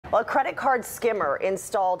Well, a credit card skimmer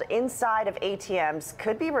installed inside of ATMs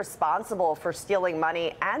could be responsible for stealing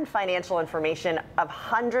money and financial information of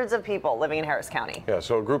hundreds of people living in Harris County. Yeah,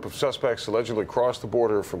 so a group of suspects allegedly crossed the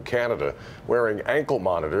border from Canada wearing ankle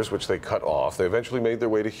monitors, which they cut off. They eventually made their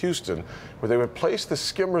way to Houston, where they would place the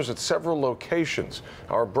skimmers at several locations.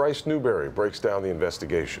 Our Bryce Newberry breaks down the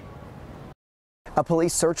investigation. A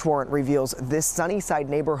police search warrant reveals this Sunnyside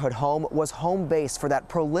neighborhood home was home base for that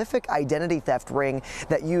prolific identity theft ring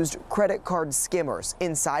that used credit card skimmers.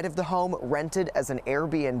 Inside of the home, rented as an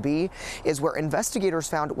Airbnb, is where investigators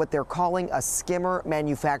found what they're calling a skimmer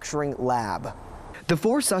manufacturing lab. The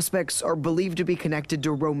four suspects are believed to be connected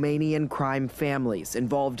to Romanian crime families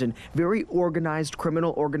involved in very organized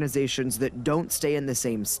criminal organizations that don't stay in the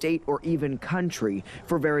same state or even country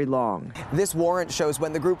for very long. This warrant shows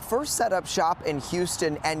when the group first set up shop in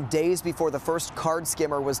Houston and days before the first card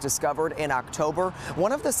skimmer was discovered in October,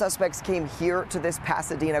 one of the suspects came here to this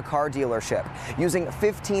Pasadena car dealership using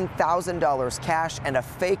 $15,000 cash and a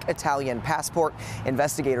fake Italian passport.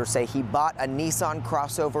 Investigators say he bought a Nissan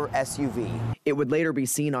crossover SUV. It would later be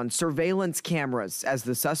seen on surveillance cameras as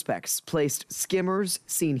the suspects placed skimmers,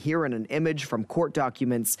 seen here in an image from court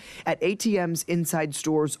documents, at ATMs inside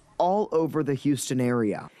stores all over the Houston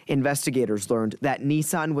area. Investigators learned that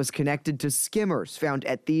Nissan was connected to skimmers found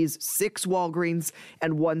at these 6 Walgreens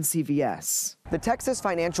and 1 CVS. The Texas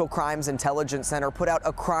Financial Crimes Intelligence Center put out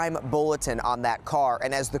a crime bulletin on that car,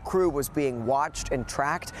 and as the crew was being watched and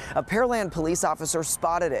tracked, a Pearland police officer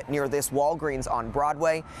spotted it near this Walgreens on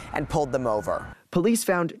Broadway and pulled them over. Police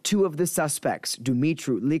found 2 of the suspects,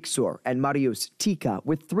 Dumitru Lixor and Marius Tica,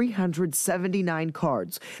 with 379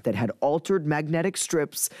 cards that had altered magnetic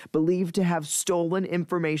strips believed to have stolen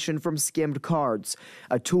information from skimmed cards,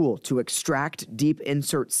 a tool to extract deep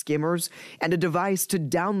insert skimmers, and a device to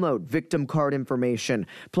download victim card information,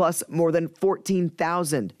 plus more than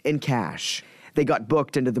 $14,000 in cash. They got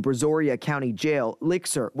booked into the Brazoria County Jail,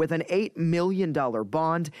 Lixor with an $8 million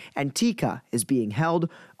bond, and Tika is being held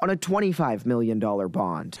on a $25 million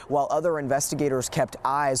bond. While other investigators kept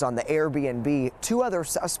eyes on the Airbnb, 2 other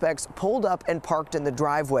suspects pulled up and parked in the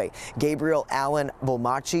driveway. Gabriel Allen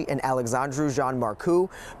Bolmachi and Alexandru Jean Marcu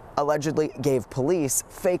allegedly gave police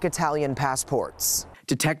fake Italian passports.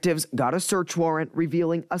 Detectives got a search warrant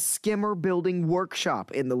revealing a skimmer building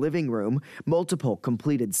workshop in the living room, multiple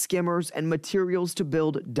completed skimmers, and materials to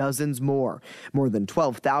build dozens more than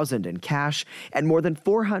 $12,000 in cash, and more than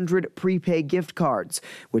 400 prepaid gift cards,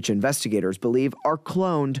 which investigators believe are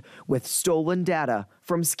cloned with stolen data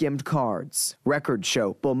from skimmed cards. Records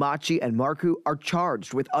show Bolmachi and Marcu are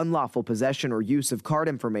charged with unlawful possession or use of card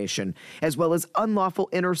information, as well as unlawful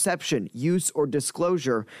interception, use, or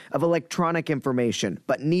disclosure of electronic information,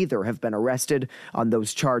 but neither have been arrested on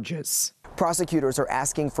those charges. Prosecutors are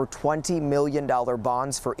asking for $20 million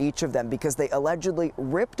bonds for each of them because they allegedly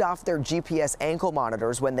ripped off their GPS ankle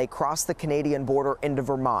monitors when they crossed the Canadian border into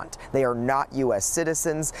Vermont. They are not U.S.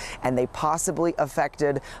 citizens, and they possibly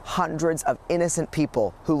affected hundreds of innocent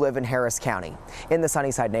people who live in Harris County. In the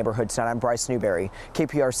Sunnyside neighborhood tonight, I'm Bryce Newberry,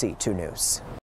 KPRC 2 News.